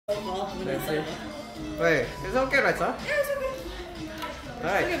Let's see. Wait, it's okay, right, sir? Yeah, it's okay.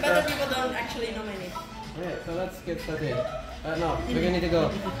 Alright. It's okay, better people don't actually know my name. Yeah, so let's get started. No, we're gonna need to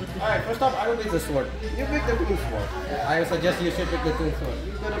go. Alright, first off, I will pick the sword. You pick the twin sword. I suggest you should pick the twin sword.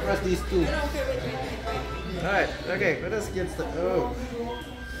 You're gonna press these two. Alright, okay, let us get started. Oh.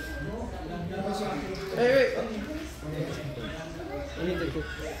 Hey, wait. I need to cook.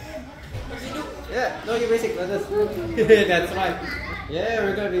 Yeah, no, you're basic. Let us. That's right. Yeah,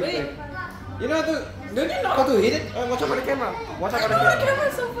 we're gonna be quick. You know how to. Don't you know how to hit it? Watch out for the camera. Watch out for the camera. The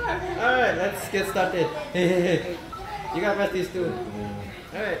camera so far. Alright, let's get started. You gotta press these two.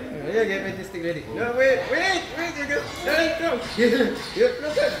 Alright, you get this thing ready. No, wait, you go. Alright, go. Yeah,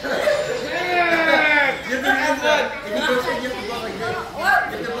 press it. Yeah! You have to block like this. What?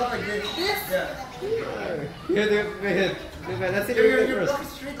 You have to block like this. This? Yeah. You have to wait. Let's see the replay first. Block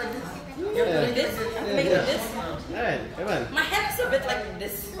straight like this. You have to like this? Make it like this? Alright, come on. My head is a bit like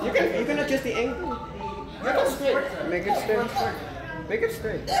this. You can adjust the angle. Make it straight. Make it straight. Make it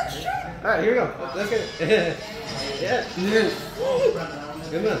straight. Alright, here we go. Let's get it. Yeah.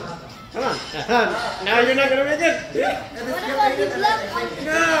 Come on. Come on. Now you're not gonna make it. What about the block?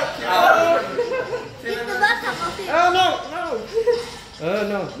 No. Hit the bottom of it. Oh no. Oh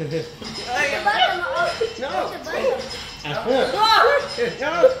no. Hit the bottom of it. No. Hit the bottom.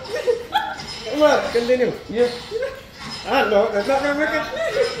 No. Come on. Continue. Yeah. No, that's not gonna make it.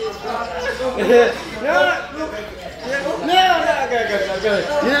 No. Go.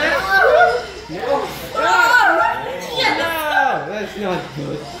 Yeah. No, that's not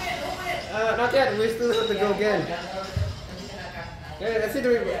good. Not yet. We still have to go again. Okay, let's see the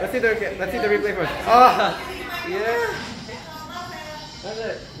replay first. Oh, yeah. That's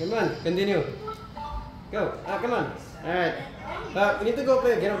it. Come on, continue. Go. Come on. All right. We need to go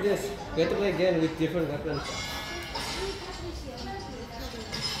play again of this. We have to play again with different weapons.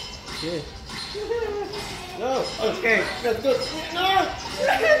 Okay. No. Okay. That's good. No.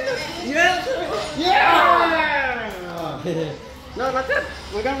 Yes. Yeah. No, not that.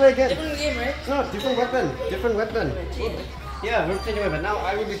 We're gonna play again. Different game, right? No, different weapon. Different weapon. Yeah, we're changing weapon. Now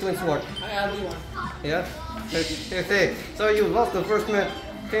I will be twin sword. Okay, I'll do one. Yeah. Okay. So you lost the first match.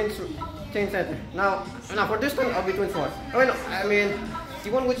 Change center. Now for this one, I'll be twin sword. Oh no, I mean,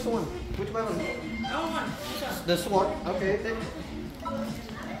 you want which one? Which weapon? I want one. Which one? The sword. Okay.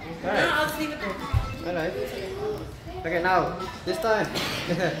 Alright. No, I'll just leave it there. Alright. Okay, now this time.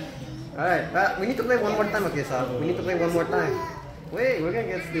 Alright, we need to play one more time, okay, Sal? We need to play one more time. Wait, we're gonna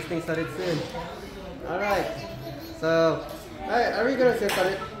get this thing started soon. Alright. So, alright, are we gonna get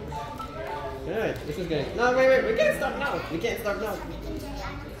started? Alright, this is good. No, wait, we can't start now. We can't start now.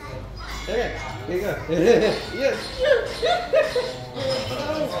 Okay, here you go. Yes.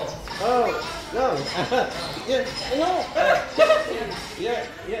 Oh, no. Yeah, no. Yeah,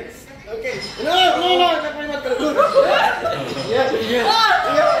 yes. Okay. No, that's pretty much good. Yeah,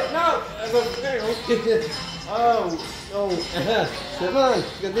 no. Okay. Oh. Come on,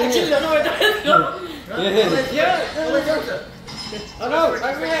 continue. Actually, I don't know where that is. Yeah. Oh no, I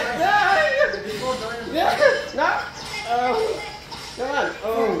mean, yeah. No. Come on.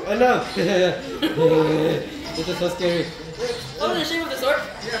 Oh, no. This is so scary. Follow the shape of the sword.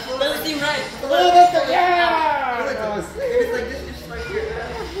 Doesn't seem right. Yeah. If it's like this, it's like here.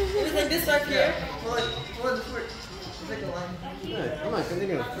 If it's like this right here. Follow the sword. It's like a line. Alright, come on,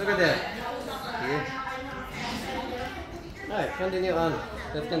 continue. Look at that. Yeah. Alright, continue on.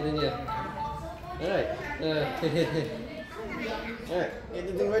 Let's continue. Alright. Alright,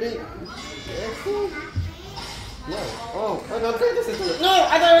 anything ready? No. Oh, no, this is no,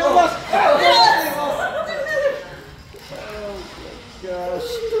 I thought it was. Oh gosh.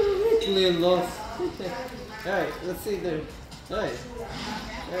 Clearly lost. Alright, let's see there. Alright.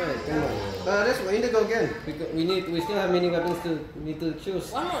 Alright, come on. This we need to go again. We still have many weapons to need to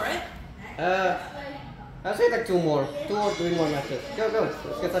choose. One more, right? I'll say like 2 more. 2 or 3 more matches. Go.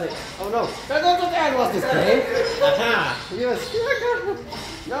 Let's get started. Oh no. I lost this game. Aha. Yes.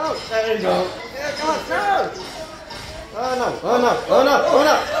 No. There you go. Yeah, come on. No. Oh no.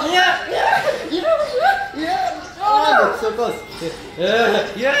 Yeah. Oh, that's so close.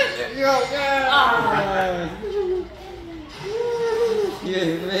 Yeah. You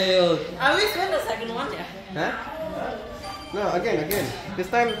failed. I always win the second one, yeah. Huh? No, again. This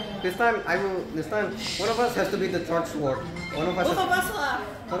time, one of us has to be the third sword. One of us. Both of us lah.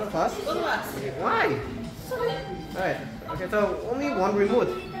 One of us? Both of us. Why? Alright. Okay, so only one remote.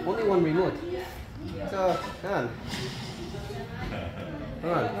 So, come on.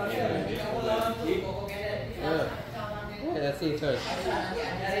 Yeah, let's see first.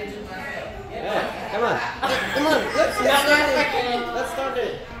 Yeah, come on. Let's start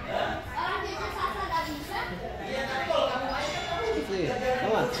it.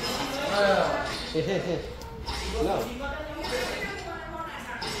 No.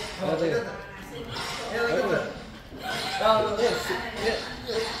 Oh, there. Yeah, like that. Yes. Yeah.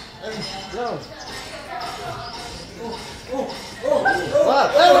 No. What?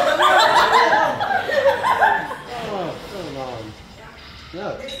 Oh, come on. No.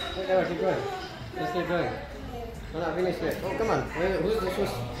 Okay, keep going. Let's keep going. We're not finished yet. Oh, come on. Who's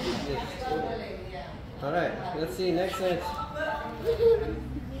this? Alright, let's see. Next set.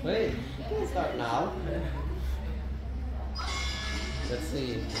 Wait, you can start now. Let's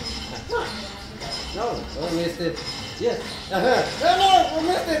see. No, oh, missed it. Yes. No, we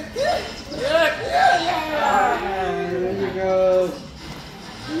missed it. Yeah. There you go.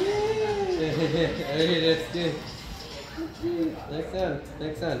 Hey, that's good. Next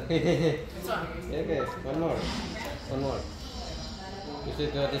one. This one. Okay, one more. You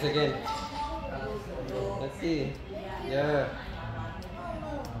should do this again. Let's see. Yeah.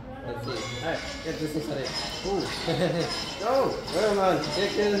 Let's see. Alright, get this thing started. Ooh. No! Come on.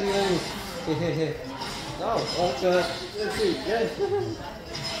 Take care of the game. No. Oh, God. Let's see. Yes.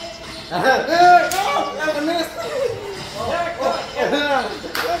 Oh, that one missed.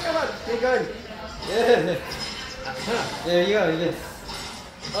 Come on. Keep going. Yeah. There you go. Yes.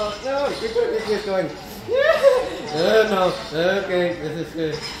 Oh, no. Keep going. No. Okay. This is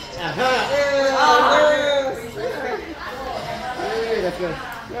good. Yes. Hey, that's good.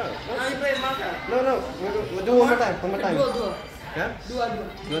 Now you play Martha. No. We'll do one more time. Dua. Yeah? Dua.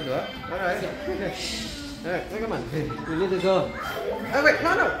 Dua. Alright. Okay. Alright, come on. We need to go. Oh wait,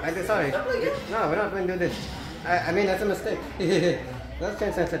 no. Sorry. No, we're not going to do this. I mean, that's a mistake. Let's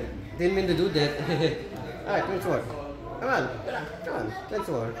change that. Didn't mean to do that. Alright, twin sword. Come on. Twin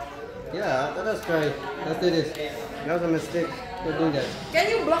sword. Yeah, let's try. Let's do this. That was a mistake. We're doing that. Can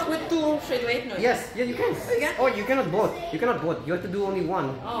you block with two straight away? No. Yes, you can. can? Oh, you cannot both. You have to do only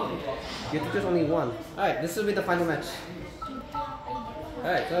one. Oh. You have to choose only one. Alright, this will be the final match.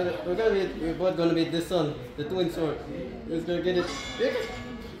 Alright, so we're both gonna be this one, the twin sword. Who's gonna get it?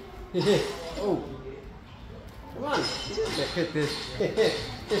 Oh. Come on. Hit this.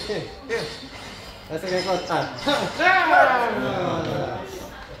 That's a good one.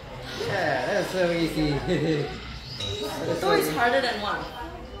 Yeah, that's so easy. Two is harder than one.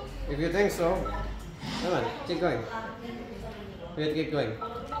 If you think so, come on, keep going. We have to keep going.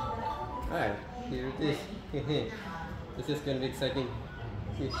 Alright, here it is. This is gonna be exciting.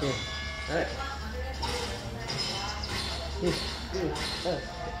 Alright.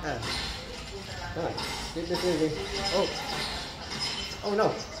 Come on, keep this moving. Oh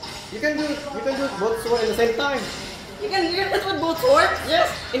no! You can do both swords at the same time. You can hit with both swords? Yes,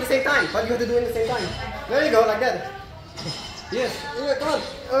 in the same time, but you have to do it in the same time. There you go, like that. Yes, yeah, come on.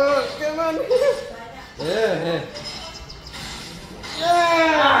 Come on. Yeah.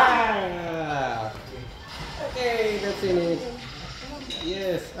 Okay, that's it.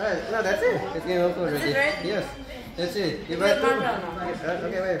 Yes. Alright, no, that's it. It's game over already. That's it, right? Yes, that's it. You Wait, got two. Marvel now.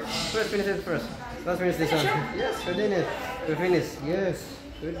 Okay, wait. First, finish it first. Let's finish this one. Yes, we did it. We finished. Yes,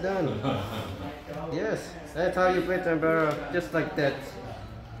 we're done. Yes, that's how you play Chambara, just like that.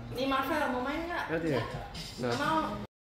 Ni Marvel mau main nggak? Right here. No. Mau.